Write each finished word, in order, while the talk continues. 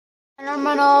Alarm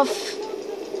went off,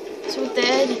 so it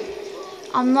did.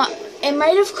 I'm not. It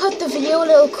might have cut the video a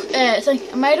little.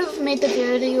 It might have made the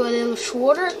video a little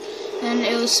shorter than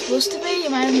it was supposed to be.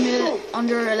 It might have made it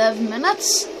under 11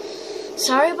 minutes.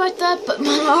 Sorry about that, but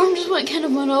my alarm just kind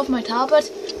of went off my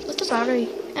tablet. What's the battery?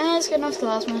 It's good enough to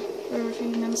last me for a few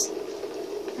minutes.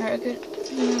 Alright, good.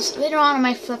 Later on, I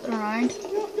might flip it around.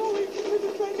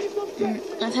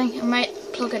 I think I might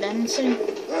plug it in soon.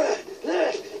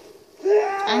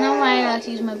 I know I like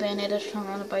to use my bayonet to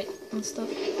run about and stuff.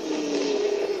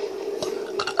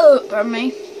 Oh, pardon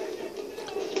me.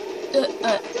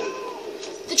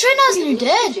 The train hasn't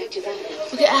dead.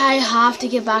 Okay, I have to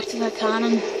get back to the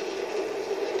cannon.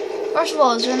 First of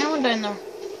all, is there anyone down there?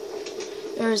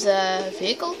 There's a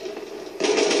vehicle.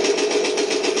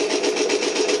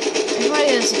 Why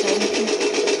is it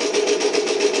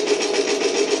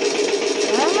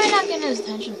Why am I not getting his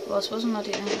attention? Well, I suppose I'm not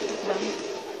getting his attention.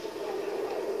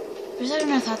 For a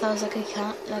second I thought that was like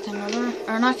another,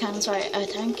 or not cannon, sorry, a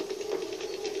tank.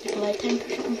 Like a light tank or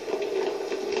something.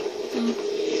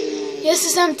 Yes,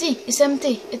 it's empty. It's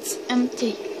empty. It's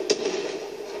empty.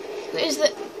 Wait, is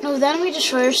the... No, the enemy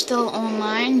destroyer still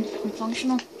online and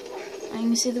functional. And you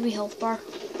can see the wee health bar.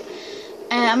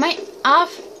 I might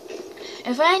have...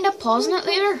 If I end up pausing it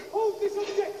later...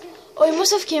 Oh, he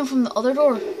must have came from the other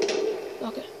door.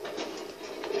 Okay.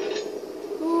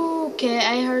 Okay,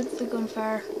 I heard the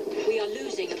gunfire. We are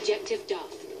losing objective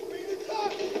Duff.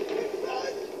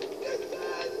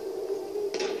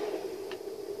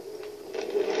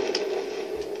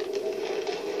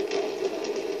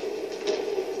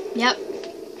 Yep.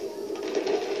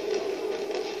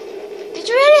 Did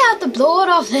you really have to blow it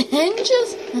off the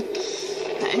hinges?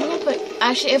 I'm gonna put...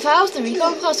 Actually, if I was the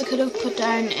recon class, I could have put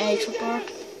down a tripwire.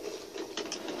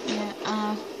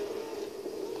 Yeah,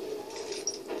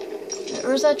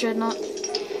 where's that dreadnought?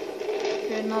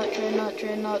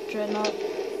 Dreadnought.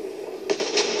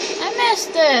 I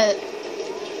missed it!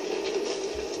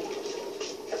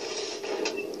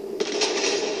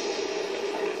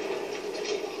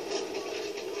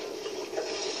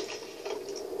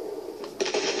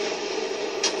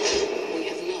 We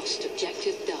have lost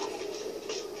objective Duff.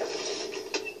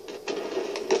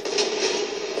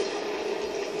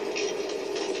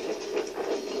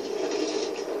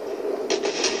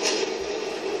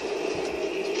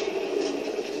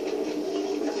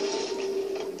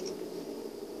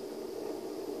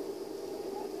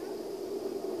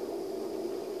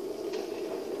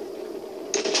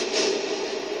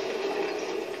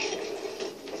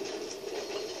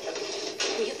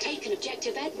 We have taken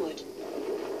objective Edward.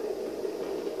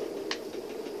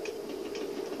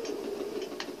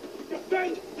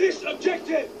 Defend this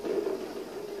objective!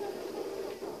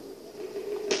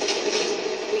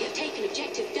 We have taken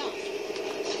objective Duff.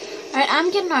 Alright, I'm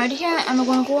getting out of here and I'm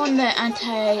gonna go on the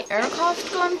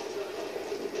anti-aircraft gun.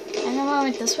 And I'm gonna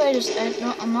went this way,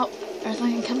 no, I'm not. I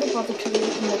think I can't be bothered to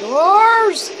open the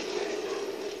doors!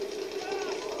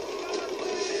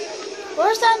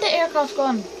 Where's the anti-aircraft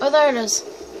gun? Oh, there it is.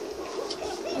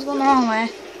 I was going the wrong way.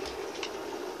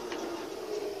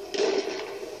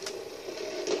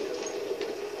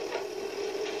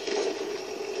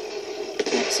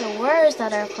 Right, so where is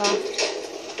that aircraft?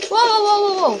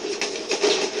 Whoa!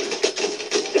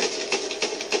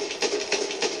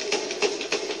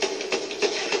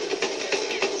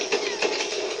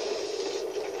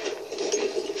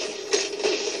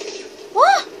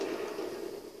 What?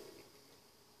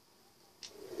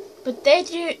 But they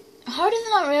do... How did they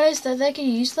not realize that they could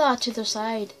use that to their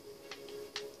side?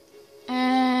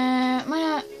 Why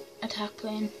not attack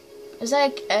plane? It's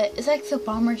like the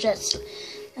bomber jets.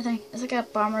 I think it's like a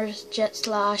bomber jet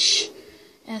slash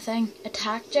thing,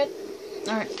 attack jet.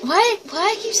 Or why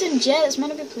I keep saying jet? It's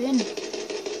meant to be plane.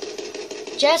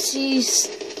 Jets use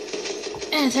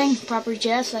proper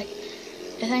jets. Like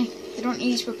I think they don't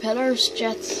use propellers.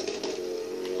 Jets.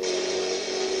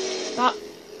 But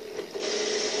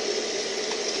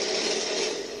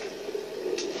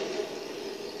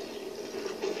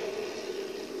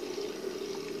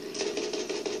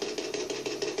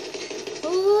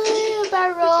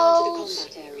barrels.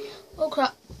 Oh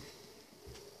crap.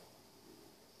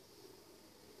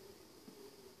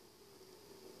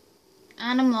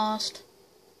 And I'm lost.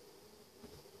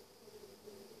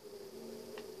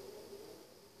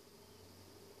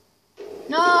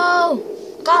 No!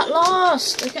 Got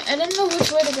lost! I didn't know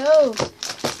which way to go.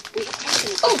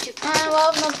 Oh!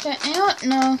 Well, I'm not... You know what?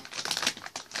 No.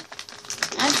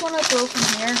 I just want to go from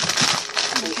here.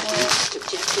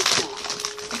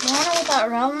 If you want to know what that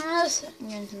railman is, I'm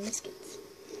getting some biscuits.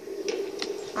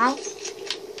 Ow.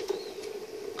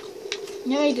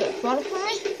 You know you got water for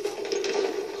me?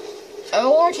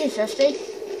 War 250.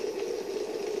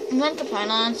 I went to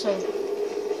Thailand, so.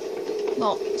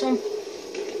 Well, so.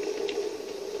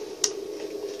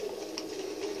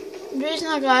 The reason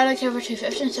I got like over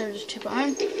 250 instead of just £2.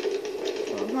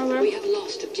 We have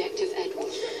lost objective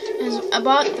Edward. Is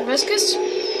about the biscuits.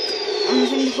 I'm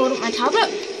trying to hold up my tablet,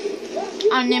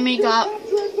 and then we got a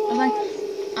thing,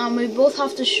 and we both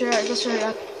have to share this sort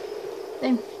of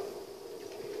thing.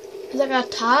 It's like a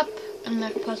tap and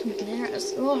like a put something there.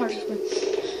 It's a little hard to explain.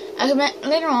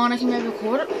 Later on I can maybe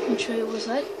record it and show you what it's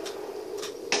like.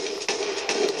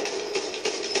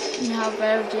 And you have a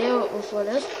better idea of what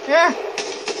it is. Here!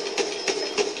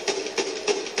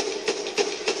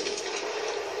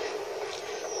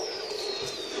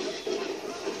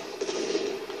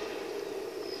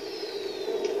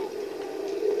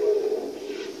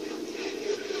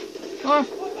 Oh!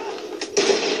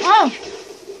 Oh!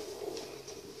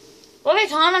 Bloody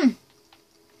cannon!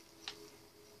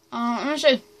 Let me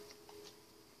see.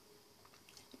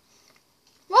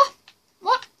 What?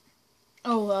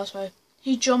 Oh, that's right.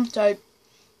 He jumped out.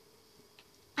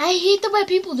 I hate the way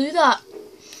people do that.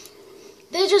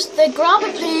 They grab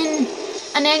a plane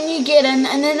and then you get in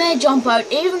and then they jump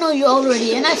out even though you're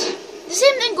already in it. The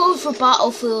same thing goes for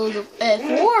Battlefield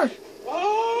 4.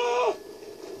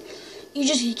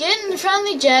 You get in the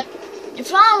friendly jet, you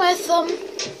fly with them,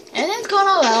 everything's going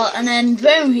all well, and then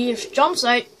boom, he just jumps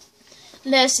out,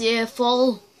 lets you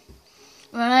fall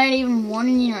without even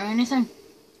warning you or anything.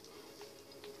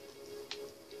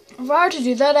 If I were to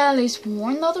do that, I'd at least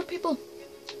warn the other people.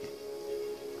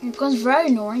 It becomes very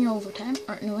annoying over time,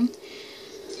 or annoying.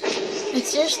 It's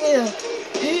seriously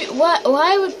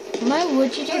why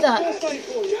would you do that?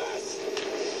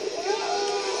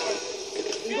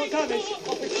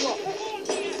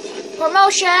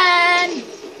 Promotion!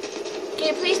 Can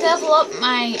you please level up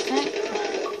my thing?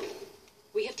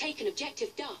 We have taken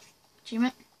objective Duff.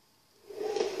 Achievement.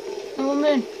 Oh,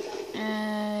 moon.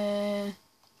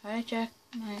 Alright, check.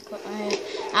 I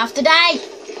have to die!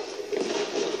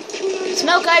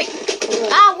 Smoke out!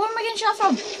 Ah, where am I getting shot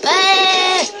from?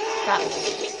 Crap.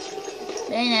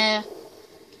 There now.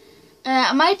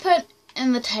 I might put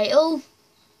in the title,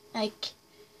 like,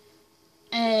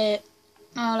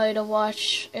 not allowed to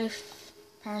watch if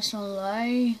personal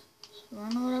lie, or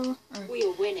whatever. We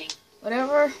are winning.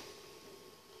 Whatever.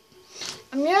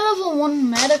 I'm near level 1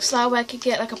 medic, so that way I could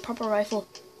get like a proper rifle.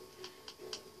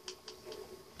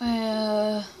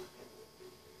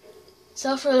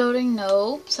 Self-reloading,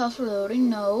 no. Self-reloading,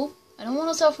 no. I don't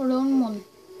want a self-reloading one.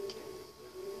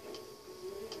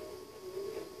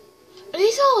 Are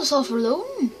these all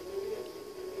self-reloading?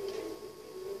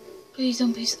 Please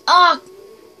don't be... Ah!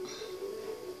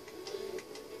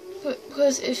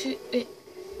 Because if you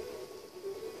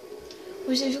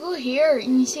go here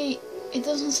and you see, it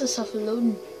doesn't say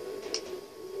self-reloading.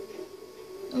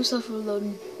 No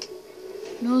self-reloading.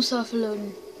 No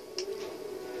self-reloading.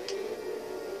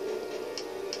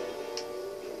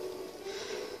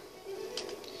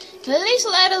 At least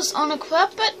let us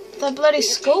unequip it, the bloody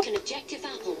scope.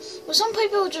 But some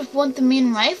people just want the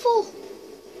main rifle.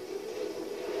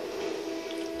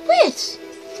 Wait!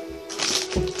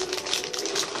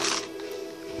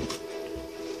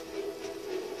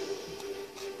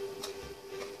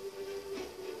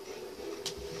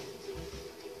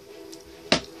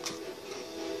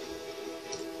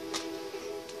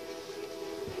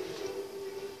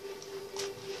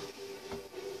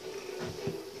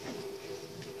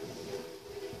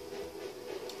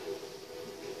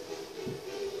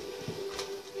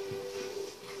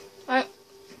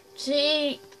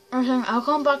 See, I'll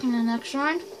come back in the next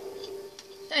round.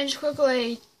 I just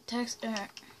quickly text her.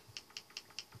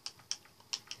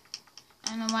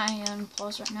 I know my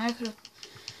pause right now.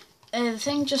 The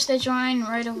thing just they join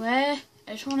right away.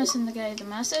 I just want to send the guy the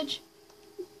message.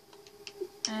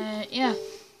 Yeah.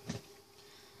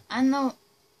 I know.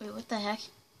 Wait, what the heck?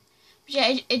 But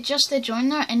yeah, it just they join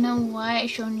there. I know why I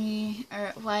shown you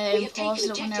or why I paused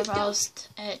it whenever I was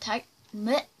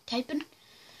typing.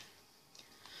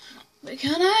 But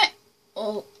can I?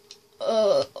 Oh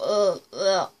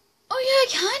yeah, I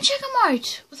can check them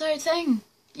out without a thing.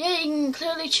 Yeah, you can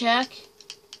clearly check.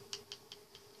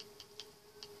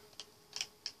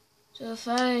 So if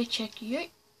I check you out.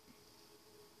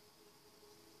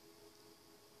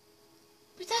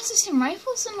 But that's the same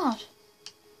rifles or not?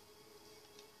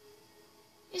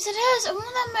 Yes it is, I want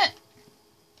them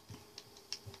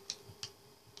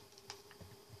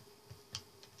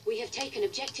We have taken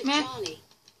objective Charlie.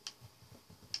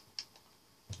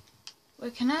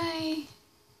 Wait, can I?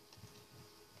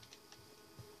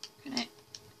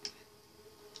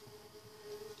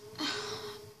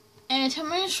 tell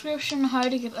me in the description how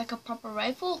to get like a proper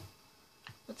rifle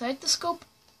without the scope,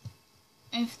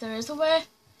 if there is a way.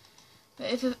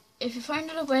 But if you find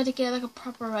out a way to get like a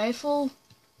proper rifle,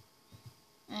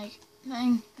 like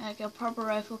a proper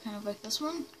rifle kind of like this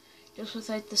one, just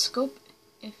without the scope,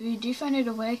 if you do find out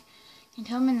a way, you can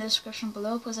tell me in the description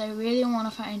below, because I really want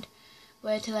to find a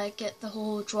way to like get the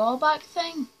whole drawback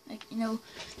thing, like, you know,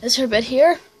 this here bit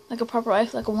here, like a proper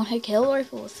rifle, like a one-hit kill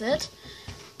rifle with it,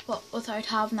 but without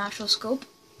having actual scope.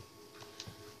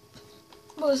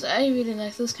 Because I really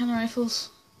like those kind of rifles.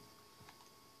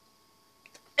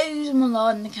 I use them a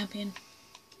lot in the campaign.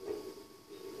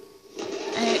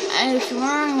 If you're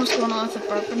wondering what's going on with the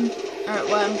burping, or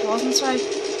well, I'm pausing, sorry,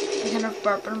 I'm kind of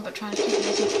burping but trying to keep it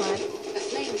nice and quiet.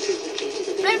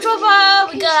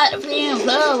 Flamethrower! We got a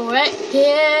flamethrower right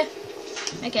here.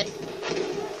 Make it.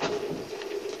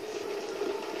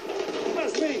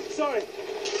 That's me. Sorry.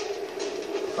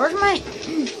 Where's my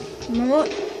remote?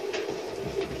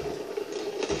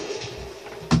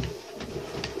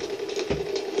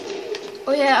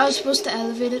 Oh yeah, I was supposed to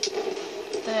elevate it,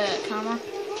 the camera.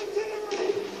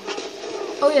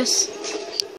 Oh yes.